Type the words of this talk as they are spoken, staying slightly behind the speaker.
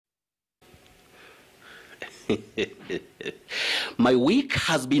My week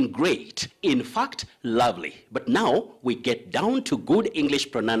has been great, in fact, lovely. But now we get down to good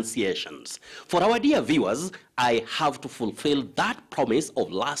English pronunciations. For our dear viewers, I have to fulfill that promise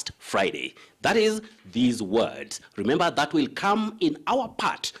of last Friday. That is, these words. Remember, that will come in our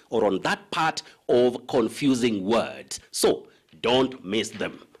part or on that part of confusing words. So, don't miss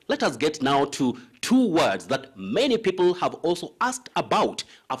them. Let us get now to two words that many people have also asked about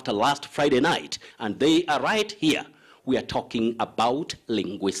after last Friday night, and they are right here. We are talking about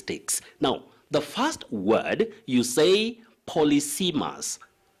linguistics. Now, the first word, you say polysemous.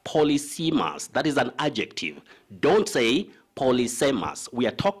 Polysemous, that is an adjective. Don't say polysemous. We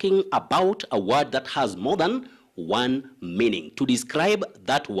are talking about a word that has more than one meaning. To describe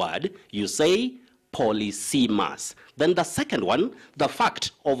that word, you say polysemous. Then the second one, the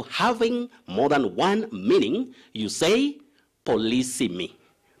fact of having more than one meaning, you say polysemy.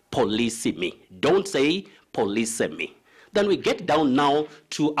 Polysemy. Don't say polysemy. Then we get down now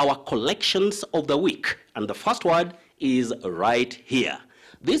to our collections of the week. And the first word is right here.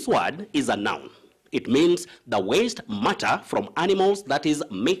 This word is a noun. It means the waste matter from animals that is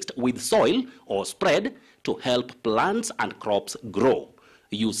mixed with soil or spread to help plants and crops grow.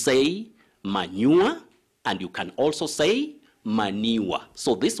 You say manure, and you can also say manure.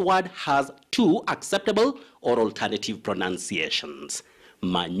 So this word has two acceptable or alternative pronunciations.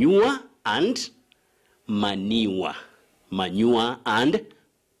 Manure and manure. Manure and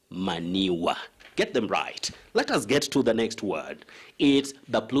manure. Get them right. Let us get to the next word. It's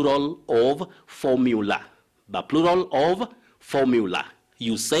the plural of formula. The plural of formula.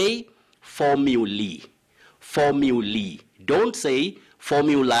 You say formulae. Formulae. Don't say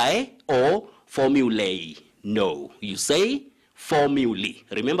formulae or formulae. No, you say formulae.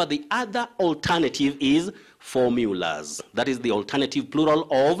 Remember, the other alternative is formulas. That is the alternative plural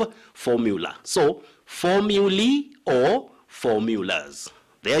of formula. So, formulae or formulas.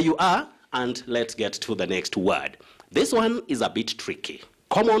 There you are, and let's get to the next word. This one is a bit tricky.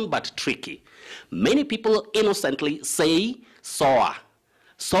 Common but tricky. Many people innocently say soar.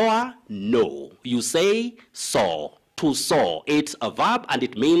 Soar, no. You say soar. To soar. It's a verb and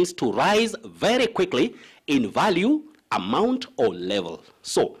it means to rise very quickly in value, amount, or level.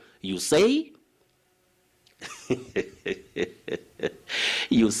 So, you say,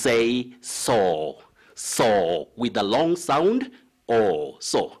 you say soar. Soar with a long sound, or.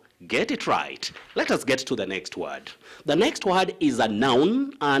 So, get it right. Let us get to the next word. The next word is a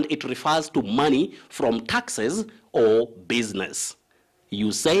noun and it refers to money from taxes or business.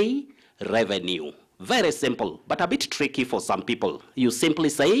 You say revenue. Very simple, but a bit tricky for some people. You simply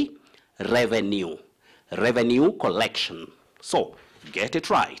say revenue. Revenue collection. So, get it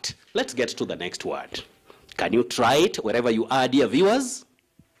right. Let's get to the next word. Can you try it wherever you are, dear viewers?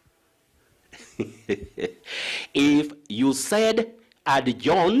 If you said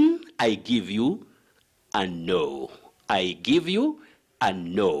adjourn, I give you a no. I give you a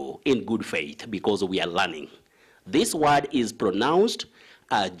no in good faith because we are learning. This word is pronounced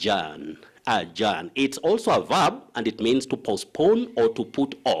adjourn. Adjourn. It's also a verb and it means to postpone or to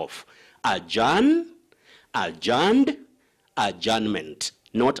put off. Adjourn, adjourned, adjournment.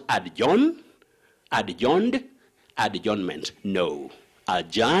 Not adjourn, adjourned, adjournment. No.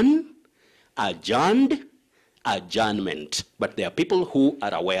 Adjourn, adjourned, adjournment. But there are people who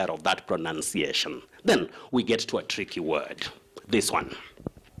are aware of that pronunciation. Then we get to a tricky word. This one.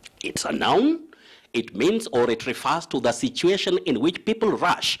 It's a noun. It means or it refers to the situation in which people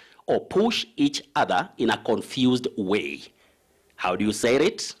rush or push each other in a confused way. How do you say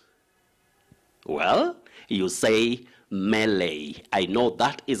it? Well, you say melee. I know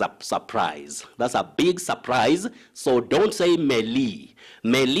that is a surprise. That's a big surprise, so don't say melee.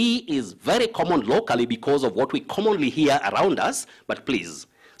 Melee is very common locally because of what we commonly hear around us, but please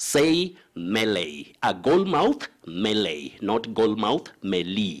say melee. A goalmouth, melee. Not goalmouth,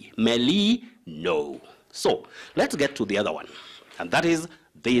 melee. Melee, no. So, let's get to the other one, and that is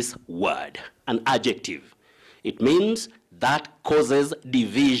this word, an adjective. It means that causes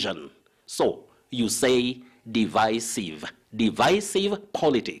division. So, you say divisive. Divisive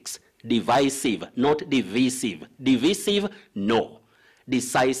politics. Divisive, not divisive. Divisive, no.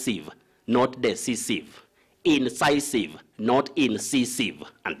 Decisive, not decisive. Incisive, not incisive.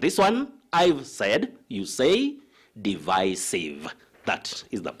 And this one, I've said, you say divisive. That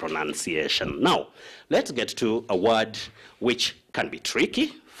is the pronunciation. Now, let's get to a word which can be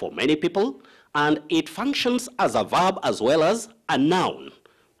tricky for many people, and it functions as a verb as well as a noun.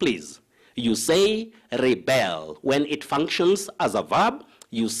 Please, you say rebel. When it functions as a verb,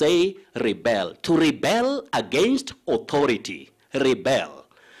 you say rebel. To rebel against authority. Rebel.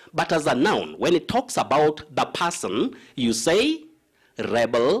 But as a noun, when it talks about the person, you say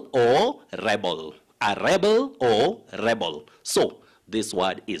rebel or rebel. A rebel or rebel. So this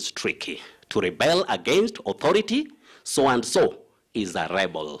word is tricky. To rebel against authority, so and so is a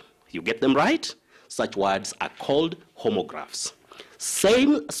rebel. You get them right? Such words are called homographs.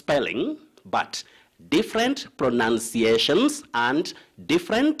 Same spelling, but different pronunciations and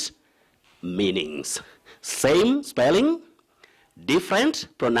different meanings. Same spelling, different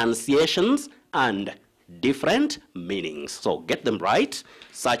pronunciations and different meanings. So get them right.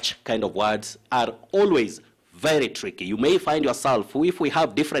 Such kind of words are always very tricky. You may find yourself, if we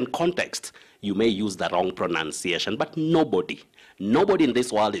have different contexts, you may use the wrong pronunciation, but nobody in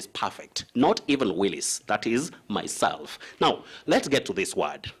this world is perfect. Not even Willice, that is myself. Now, let's get to this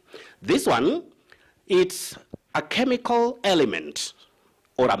word. This one, it's a chemical element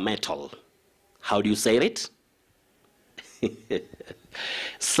or a metal. How do you say it?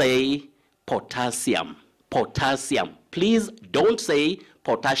 Say potassium. Potassium. Please don't say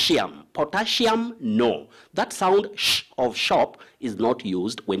potassium. Potassium, no. That sound sh of shop is not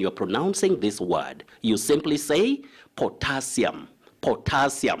used when you're pronouncing this word. You simply say potassium.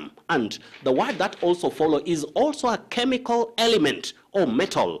 Potassium. And the word that also follows is also a chemical element or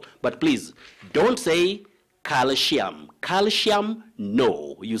metal. But please don't say calcium. Calcium,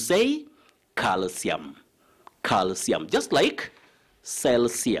 no. You say calcium. Calcium. Just like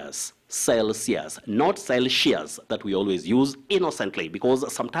Celsius. Celsius, not Celsius that we always use innocently, because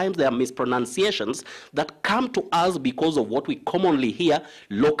sometimes there are mispronunciations that come to us because of what we commonly hear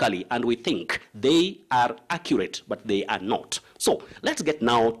locally, and we think they are accurate, but they are not. So let's get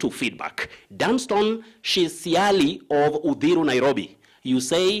now to feedback. Dunston Shisiali of Udhiru, Nairobi. You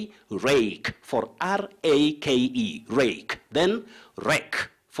say rake for R-A-K-E, rake. Then rek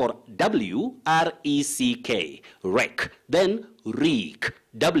for W-R-E-C-K, rek. Then reek,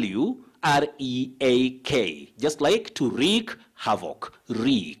 W-R-E-A-K, just like to wreak havoc,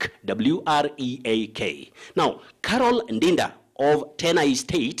 reek, W-R-E-A-K. Now, Carol Ndinda of Tena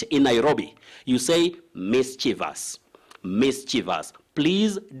Estate in Nairobi, you say mischievous, mischievous.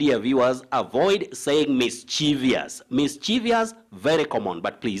 Please, dear viewers, avoid saying mischievous. Mischievous, very common,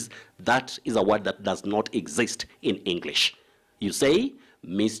 but please, that is a word that does not exist in English. You say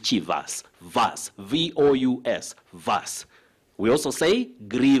mischievous, vas, V-O-U-S, vas. We also say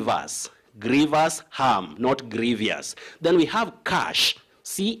grievous, grievous harm, not grievous. Then we have cache,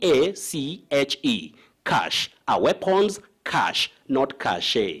 C-A-C-H-E, cache. A weapons cache, not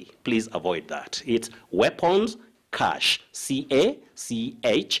cache. Please avoid that. It's weapons cache, C-A-C-H-E.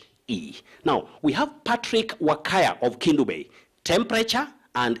 Now, we have Patrick Wakaya of Kindube, temperature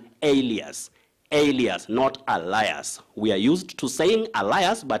and alias. Alias, not alias. We are used to saying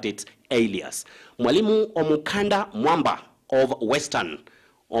alias, but it's alias. Mwalimu Omukanda Mwamba of Western.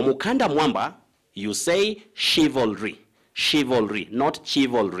 Omukanda Mwamba, you say chivalry. Chivalry, not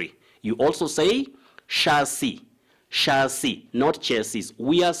chivalry. You also say chassis. Chassis, not chassis.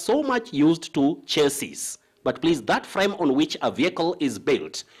 We are so much used to chassis. But please, that frame on which a vehicle is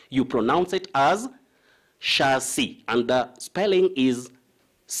built, you pronounce it as chassis. And the spelling is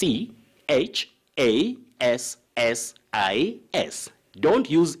C-H-A-S-S-I-S. Don't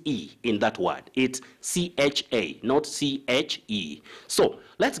use E in that word. It's C-H-A, not C-H-E. So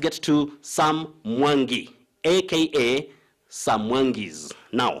let's get to Sam Mwangi, a.k.a. Samwangis.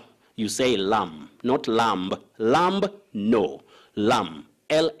 Now, you say lamb, not lamb. Lamb, no. Lamb,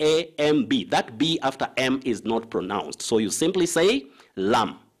 L-A-M-B. That B after M is not pronounced. So you simply say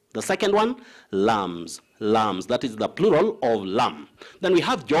lamb. The second one, lambs. Lambs, that is the plural of lamb. Then we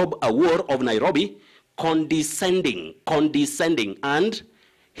have Job Awor of Nairobi, condescending, condescending, and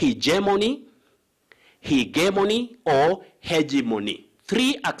hegemony, hegemony, or hegemony.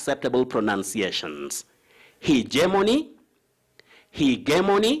 Three acceptable pronunciations. Hegemony,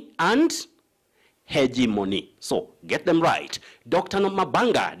 hegemony, and hegemony. So get them right. Dr.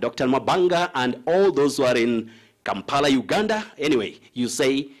 Mabanga, and all those who are in Kampala, Uganda. Anyway, you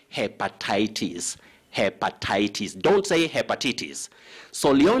say hepatitis, hepatitis. Don't say hepatitis.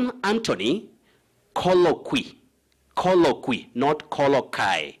 So Leon Anthony, colloquy, colloquy, not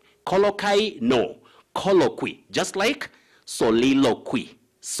colloquy. Colloquy, no. Colloquy, just like soliloquy,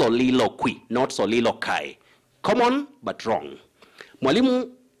 soliloquy, not soliloquy. Common, but wrong.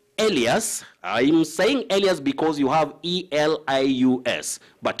 Mwalimu Elias, I'm saying Elias because you have E-L-I-U-S,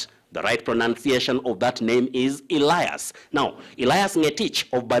 but the right pronunciation of that name is Elias. Now, Elias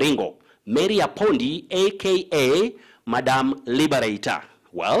Ngetich of Baringo, Mary Apondi, a.k.a. Madam Liberator.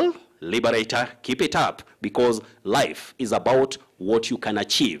 Well, Liberator, keep it up, because life is about what you can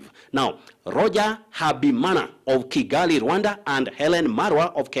achieve, Now, Roger Habimana of Kigali, Rwanda, and Helen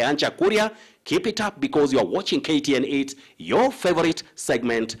Marwa of Keancha, Korea, keep it up because you are watching KTN 8, your favorite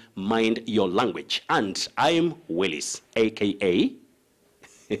segment, Mind Your Language. And I'm Willice, a.k.a.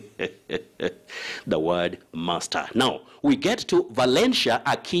 the word master. Now, we get to Valencia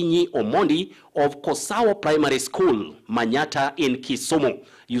Akinyi Omondi of Kosawa Primary School, Manyata in Kisumu.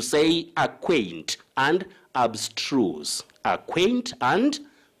 You say acquaint and abstruse. Acquaint and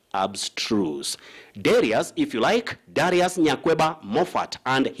abstruse. Darius, if you like, Darius Nyakweba Moffat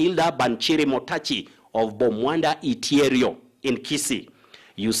and Hilda Banchiri Motachi of Bomwanda Itierio in Kisi.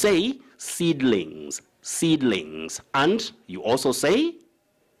 You say seedlings, seedlings. And you also say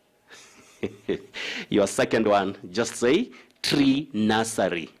your second one, just say tree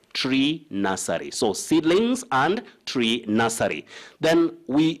nursery, tree nursery. So seedlings and tree nursery. Then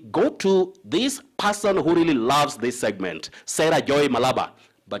we go to this person who really loves this segment, Sarah Joy Malaba.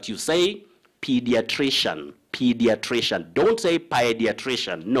 But you say pediatrician, pediatrician. Don't say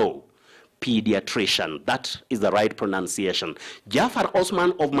pediatrician, no. Pediatrician, that is the right pronunciation. Jafar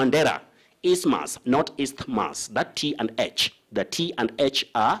Osman of Mandera, Isthmus, not Isthmus, that T and H. The T and H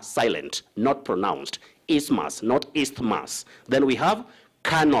are silent, not pronounced. Isthmus, not Isthmus. Then we have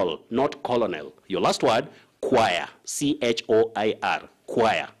colonel, not colonel. Your last word, choir, C-H-O-I-R,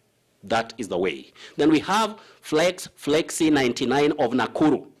 choir. That is the way. Then we have Flex, Flexi 99 of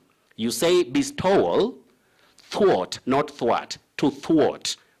Nakuru. You say bestowal, thwart, not thwart, to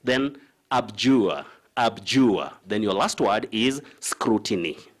thwart. Then abjure, abjure. Then your last word is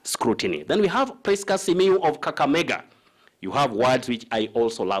scrutiny, scrutiny. Then we have Priska Simiu of Kakamega. You have words which I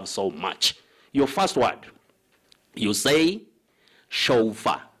also love so much. Your first word, you say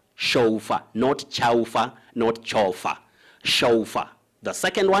chauffeur, chauffeur, not chauffeur, not chauffeur, chauffeur. The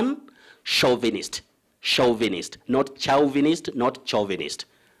second one, chauvinist, chauvinist, not chauvinist, not chauvinist,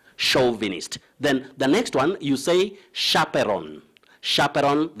 chauvinist. Then the next one, you say chaperon,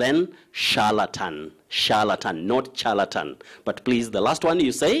 chaperon, then charlatan, charlatan, not charlatan. But please, the last one,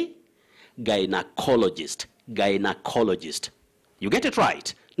 you say gynecologist, gynecologist. You get it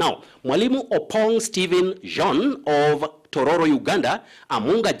right. Now, Mwalimu Opong Stephen John of Tororo, Uganda,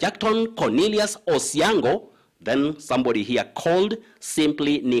 Amunga Jackton Cornelius Osiango, then somebody here called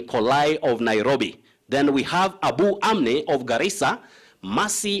simply Nikolai of Nairobi. Then we have Abu Amne of Garissa,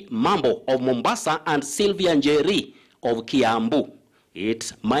 Masi Mambo of Mombasa, and Sylvia Njeri of Kiambu.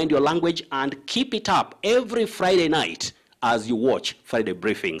 It's Mind Your Language and keep it up every Friday night as you watch Friday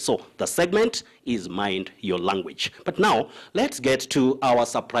Briefing. So the segment is Mind Your Language. But now, let's get to our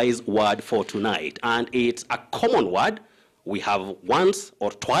surprise word for tonight. And it's a common word. We have once or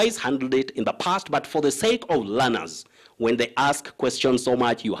twice handled it in the past, but for the sake of learners, when they ask questions so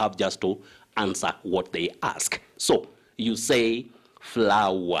much, you have just to answer what they ask. So you say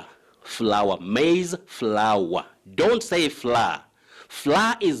flower, flower, maize flower. Don't say flour.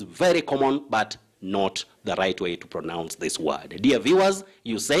 Flour is very common, but not the right way to pronounce this word. Dear viewers,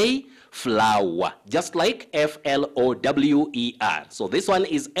 you say flower, just like F-L-O-W-E-R. So this one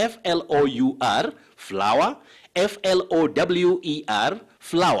is F-L-O-U-R, flower, F-L-O-W-E-R,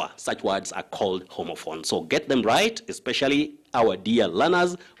 flower. Such words are called homophones. So get them right, especially our dear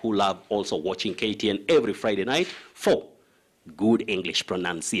learners who love also watching KTN every Friday night for good English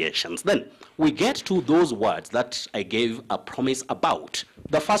pronunciations. Then we get to those words that I gave a promise about.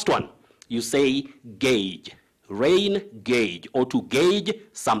 The first one, you say gauge, rain gauge, or to gauge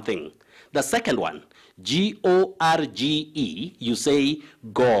something. The second one, G-O-R-G-E, you say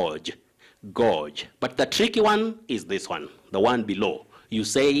gauge, gauge. But the tricky one is this one, the one below. You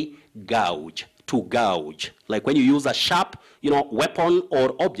say gouge, to gouge. Like when you use a sharp, weapon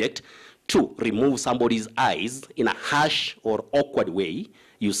or object to remove somebody's eyes in a harsh or awkward way,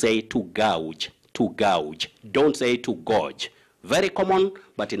 you say to gouge, to gouge. Don't say to gouge. Very common,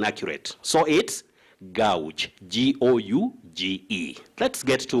 but inaccurate. So it's gouge, G-O-U-G-E. Let's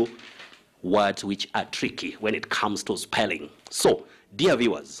get to words which are tricky when it comes to spelling. So, dear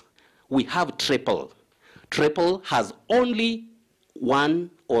viewers, we have triple. Triple has only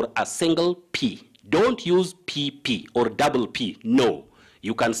one or a single P. Don't use PP or double P. No.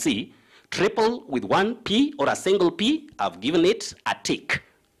 You can see triple with one P or a single P, I've given it a tick.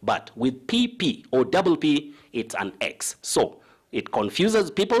 But with PP or double P, it's an X. So, it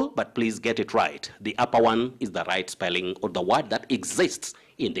confuses people, but please get it right. The upper one is the right spelling or the word that exists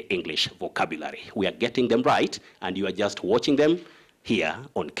in the English vocabulary. We are getting them right, and you are just watching them here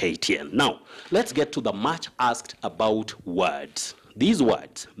on KTN. Now, let's get to the much asked about words. These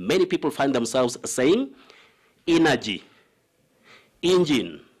words, many people find themselves saying energy,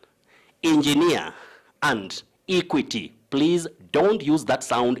 engine, engineer, and equity, please don't use that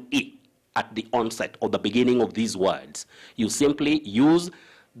sound E at the onset or the beginning of these words. You simply use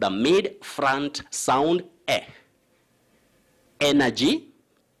the mid-front sound E. Energy,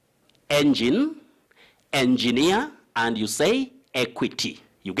 engine, engineer, and you say equity.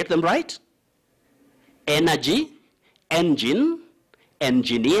 You get them right? Energy, engine,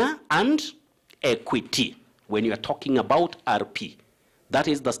 engineer, and equity when you are talking about RP. That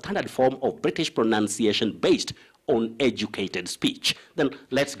is the standard form of British pronunciation based on educated speech. Then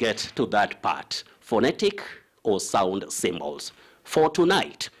let's get to that part. Phonetic or sound symbols. For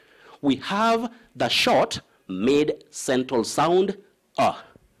tonight, we have the short mid-central sound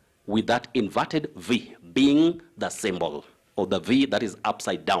with that inverted V being the symbol, or the V that is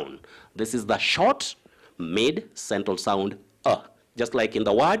upside down. This is the short mid-central sound just like in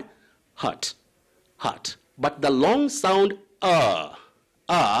the word hut, hut. But the long sound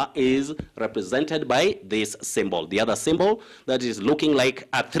is represented by this symbol. The other symbol that is looking like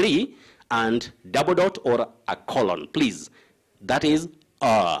a 3 and double dot or a colon, please. That is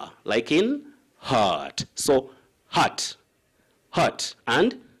like in hurt. So hut, hut,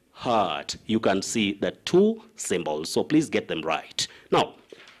 and hurt. You can see the two symbols, so please get them right. Now,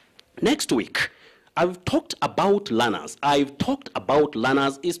 next week, I've talked about learners. I've talked about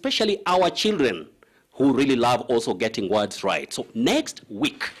learners, especially our children, who really love also getting words right. So next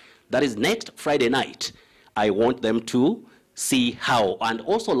week, that is next Friday night, I want them to see how and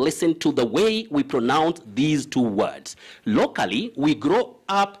also listen to the way we pronounce these two words. Locally, we grow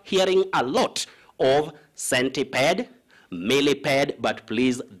up hearing a lot of centipede, millipede, but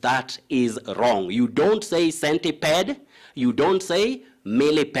please, that is wrong. You don't say centipede, you don't say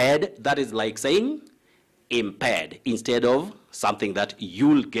millipede. That is like saying impaired instead of something that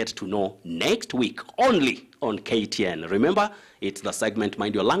you'll get to know next week only on KTN. Remember, it's the segment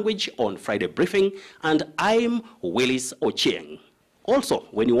Mind Your Language on Friday Briefing, and I'm Willice Ochieng. Also,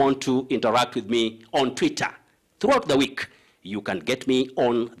 when you want to interact with me on Twitter throughout the week, you can get me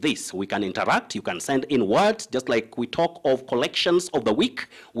on this. We can interact. You can send in words, just like we talk of collections of the week,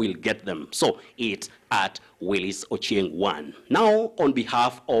 we'll get them. So it's at Willice Ochieng 1. Now, on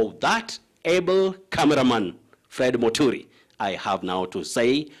behalf of that able cameraman, Fred Moturi, I have now to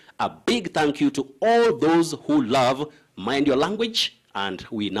say a big thank you to all those who love Mind Your Language, and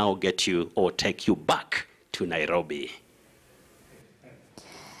we now get you or take you back to Nairobi.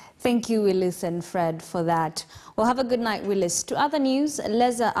 Thank you, Willice and Fred, for that. Well, have a good night, Willice. To other news,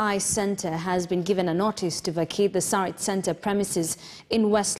 Leisure Eye Centre has been given a notice to vacate the Sarit Centre premises in West